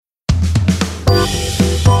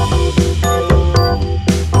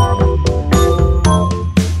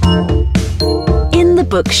In the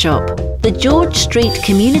Bookshop, the George Street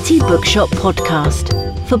Community Bookshop podcast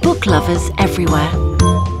for book lovers everywhere.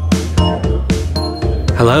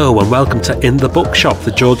 Hello and welcome to In the Bookshop,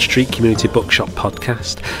 the George Street Community Bookshop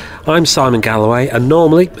podcast. I'm Simon Galloway, and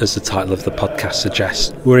normally, as the title of the podcast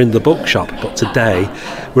suggests, we're in the bookshop, but today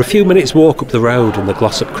we're a few minutes walk up the road in the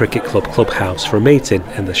Glossop Cricket Club clubhouse for a meeting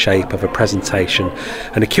in the shape of a presentation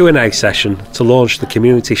and a Q&A session to launch the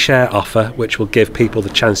community share offer, which will give people the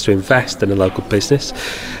chance to invest in a local business,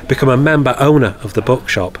 become a member owner of the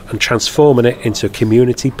bookshop and transforming it into a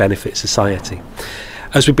community benefit society.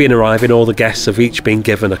 As we've been arriving, all the guests have each been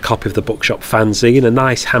given a copy of the bookshop fanzine, a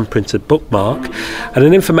nice hand-printed bookmark, and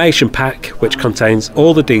an information pack which contains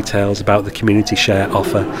all the details about the community share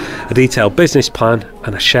offer, a detailed business plan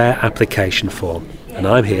and a share application form. And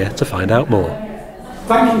I'm here to find out more.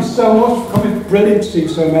 Thank you so much for coming. Brilliant to see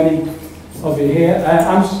so many of you here.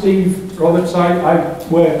 I'm Steve Roberts. I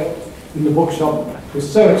work in the bookshop. We're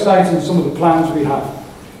so excited some of the plans we have.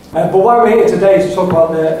 But why we're here today is to talk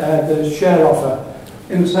about the share offer.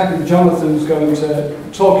 In a second, Jonathan's going to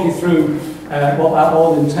talk you through what that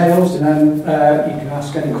all entails, and then you can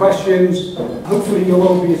ask any questions. Hopefully you'll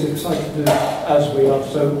all be as excited as we are.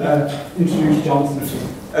 So introduce Jonathan to you.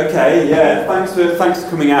 Okay, yeah, thanks for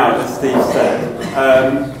coming out, as Steve said.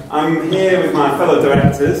 I'm here with my fellow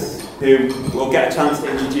directors, who we'll get a chance to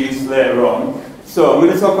introduce later on. So I'm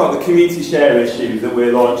going to talk about the community share issue that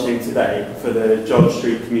we're launching today for the George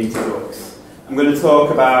Street Community Books. I'm going to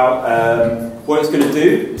talk about what it's going to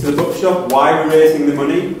do to the bookshop, why we're raising the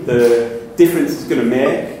money, the difference it's going to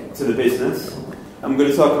make to the business. I'm going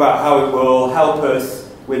to talk about how it will help us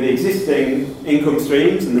with the existing income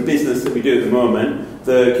streams and the business that we do at the moment.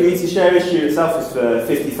 The community share issue itself is for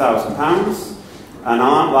 £50,000, and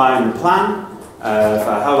I'll outline the plan for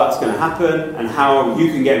how that's going to happen and how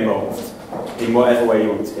you can get involved in whatever way you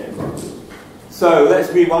want to get involved. So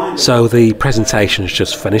let's rewind. So the presentation has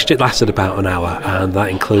just finished. It lasted about an hour, and that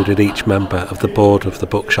included each member of the board of the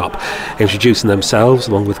bookshop introducing themselves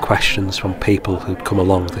along with questions from people who'd come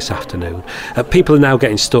along this afternoon. People are now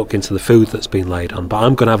getting stuck into the food that's been laid on, but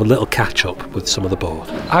I'm going to have a little catch up with some of the board.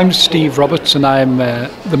 I'm Steve Roberts, and I'm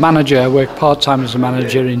the manager. I work part-time as a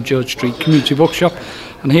manager in George Street Community Bookshop,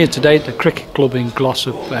 and here today at the Cricket Club in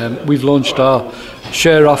Glossop we've launched our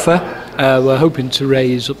share offer. We're hoping to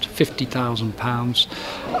raise up to £50,000,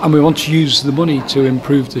 and we want to use the money to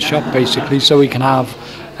improve the shop basically, so we can have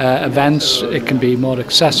events. It can be more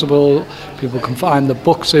accessible. People can find the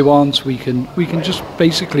books they want. We can just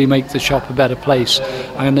basically make the shop a better place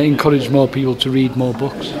and encourage more people to read more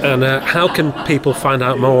books. And how can people find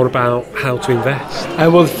out more about how to invest?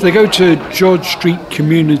 Well, if they go to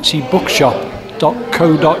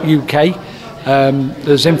georgestreetcommunitybookshop.co.uk,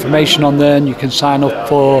 there's information on there, and you can sign up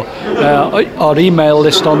for our email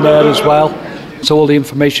list on there as well. So all the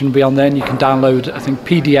information will be on there, and you can download, I think,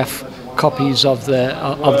 PDF copies of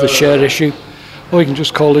the share issue, or you can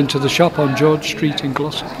just call into the shop on George Street in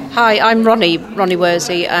Glossop. Hi, I'm Ronnie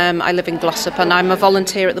Worsey. I live in Glossop, and I'm a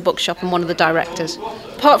volunteer at the bookshop and one of the directors.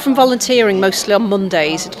 Apart from volunteering mostly on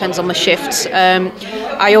Mondays, it depends on my shifts,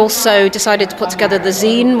 I also decided to put together the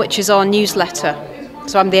zine, which is our newsletter.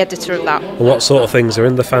 So I'm the editor of that. And what sort of things are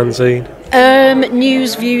in the fanzine?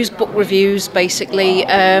 News, views, book reviews, basically.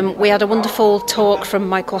 We had a wonderful talk from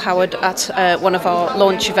Michael Howard at one of our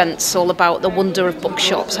launch events, all about the wonder of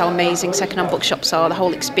bookshops, how amazing second-hand bookshops are, the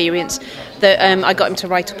whole experience. That I got him to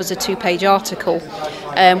write up as a 2-page article.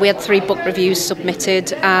 We had 3 book reviews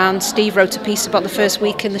submitted, and Steve wrote a piece about the first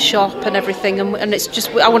week in the shop and everything, and it's just,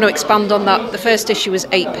 I want to expand on that. The first issue was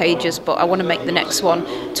 8 pages, but I want to make the next one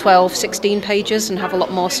 12, 16 pages and have a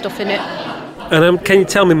lot more stuff in it. And can you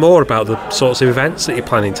tell me more about the sorts of events that you're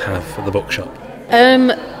planning to have at the bookshop?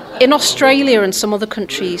 In Australia and some other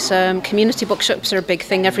countries, community bookshops are a big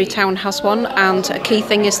thing. Every town has one, and a key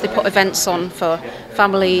thing is they put events on for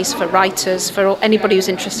families, for writers, for anybody who's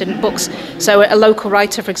interested in books. So a local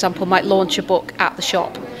writer, for example, might launch a book at the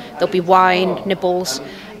shop. There'll be wine, nibbles.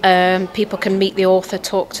 People can meet the author,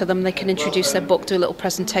 talk to them, they can introduce their book, do a little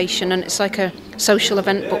presentation, and it's like a social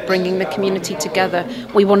event book bringing the community together.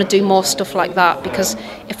 We want to do more stuff like that because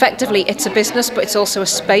effectively it's a business, but it's also a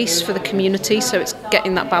space for the community, so it's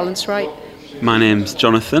getting that balance right. My name's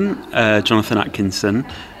Jonathan Atkinson.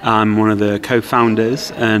 I'm one of the co-founders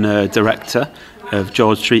and director of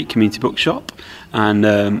George Street Community Bookshop, and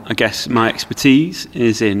I guess my expertise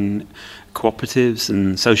is in cooperatives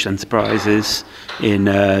and social enterprises, in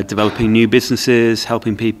developing new businesses,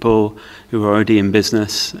 helping people who are already in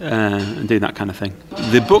business, and doing that kind of thing.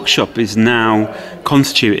 The bookshop is now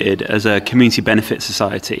constituted as a community benefit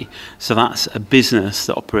society, so that's a business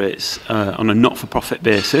that operates on a not-for-profit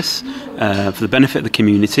basis for the benefit of the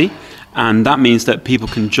community. And that means that people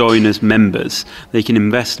can join as members. They can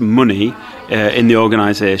invest money in the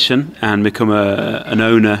organisation and become an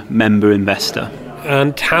owner, member, investor.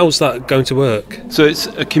 And how's that going to work? So it's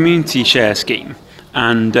a community share scheme.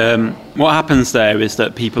 And what happens there is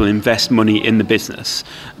that people invest money in the business.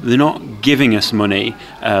 They're not giving us money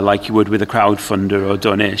like you would with a crowdfunder or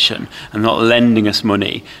donation, and not lending us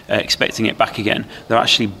money expecting it back again. They're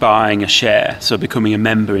actually buying a share, so becoming a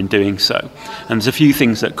member in doing so. And there's a few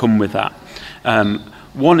things that come with that.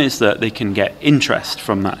 One is that they can get interest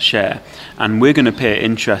from that share, and we're going to pay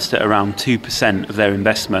interest at around 2% of their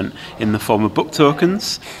investment in the form of book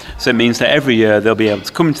tokens. So it means that every year they'll be able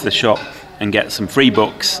to come into the shop and get some free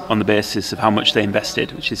books on the basis of how much they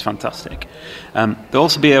invested, which is fantastic. They'll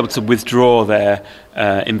also be able to withdraw their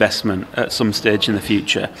investment at some stage in the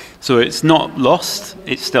future. So it's not lost,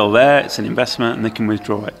 it's still there, it's an investment, and they can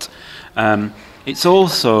withdraw it. It's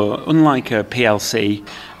also, unlike a PLC,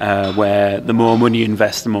 where the more money you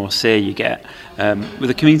invest, the more say you get, with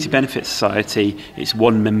a community benefit society, it's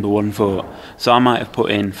one member, one vote. So I might have put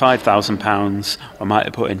in £5,000, or I might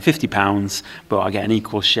have put in £50, but I get an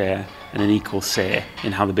equal share and an equal say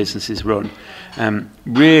in how the business is run.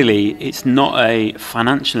 Really, it's not a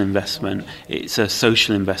financial investment, it's a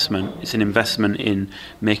social investment. It's an investment in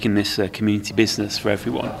making this a community business for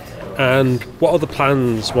everyone. And what are the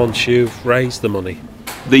plans once you've raised the money?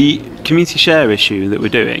 The community share issue that we're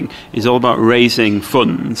doing is all about raising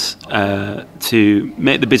funds to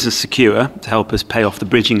make the business secure, to help us pay off the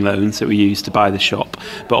bridging loans that we use to buy the shop,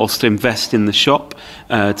 but also to invest in the shop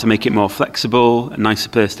to make it more flexible, a nicer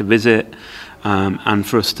place to visit, and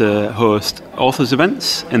for us to host authors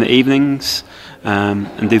events in the evenings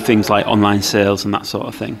and do things like online sales and that sort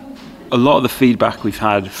of thing. A lot of the feedback we've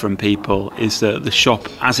had from people is that the shop,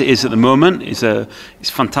 as it is at the moment, it's a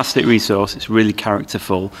fantastic resource. It's really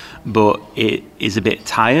characterful, but it is a bit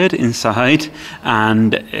tired inside.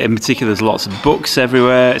 And in particular, there's lots of books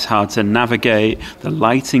everywhere. It's hard to navigate. The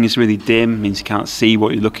lighting is really dim, means you can't see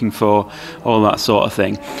what you're looking for, all that sort of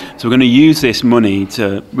thing. So we're going to use this money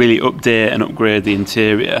to really update and upgrade the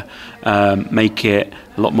interior, make it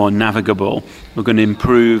a lot more navigable. We're going to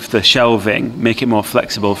improve the shelving, make it more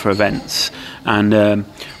flexible for events. And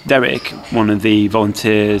Derek, one of the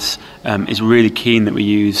volunteers, is really keen that we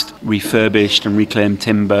used refurbished and reclaimed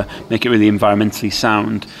timber, make it really environmentally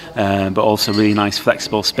sound, but also really nice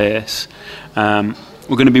flexible space. We're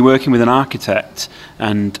going to be working with an architect,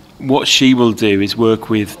 and what she will do is work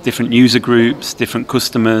with different user groups, different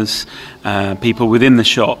customers, people within the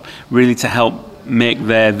shop, really to help make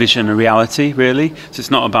their vision a reality, really. So it's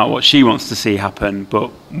not about what she wants to see happen, but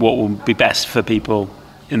what will be best for people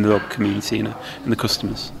in the local community and the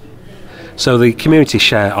customers. So the community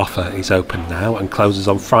share offer is open now and closes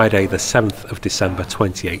on Friday the 7th of December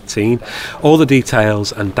 2018. All the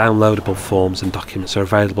details and downloadable forms and documents are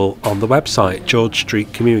available on the website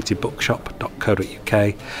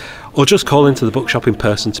georgestreetcommunitybookshop.co.uk, or just call into the bookshop in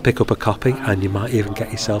person to pick up a copy, and you might even get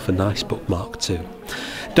yourself a nice bookmark too.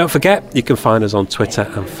 Don't forget, you can find us on Twitter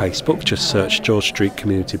and Facebook. Just search George Street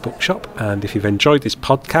Community Bookshop. And if you've enjoyed this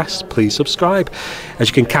podcast, please subscribe, as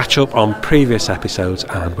you can catch up on previous episodes,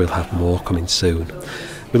 and we'll have more coming soon.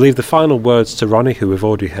 We leave the final words to Ronnie, who we've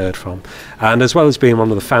already heard from. And as well as being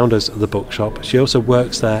one of the founders of the bookshop, she also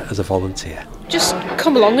works there as a volunteer. Just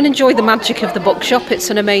come along and enjoy the magic of the bookshop. It's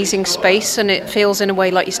an amazing space, and it feels in a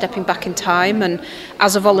way like you're stepping back in time. And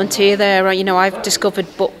as a volunteer there, I've discovered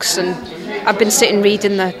books, and I've been sitting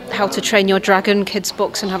reading the How to Train Your Dragon kids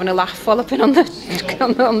books and having a laugh while I've been on the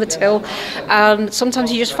till. And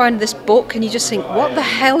sometimes you just find this book and you just think, what the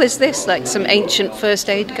hell is this? Like some ancient first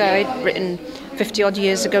aid guide written 50 odd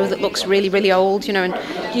years ago that looks really, really old, and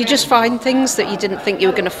you just find things that you didn't think you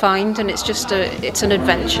were going to find, and it's just it's an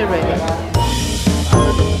adventure, really.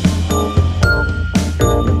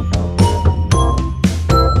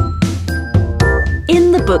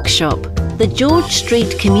 In the Bookshop, the George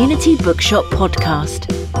Street Community Bookshop podcast,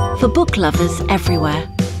 for book lovers everywhere.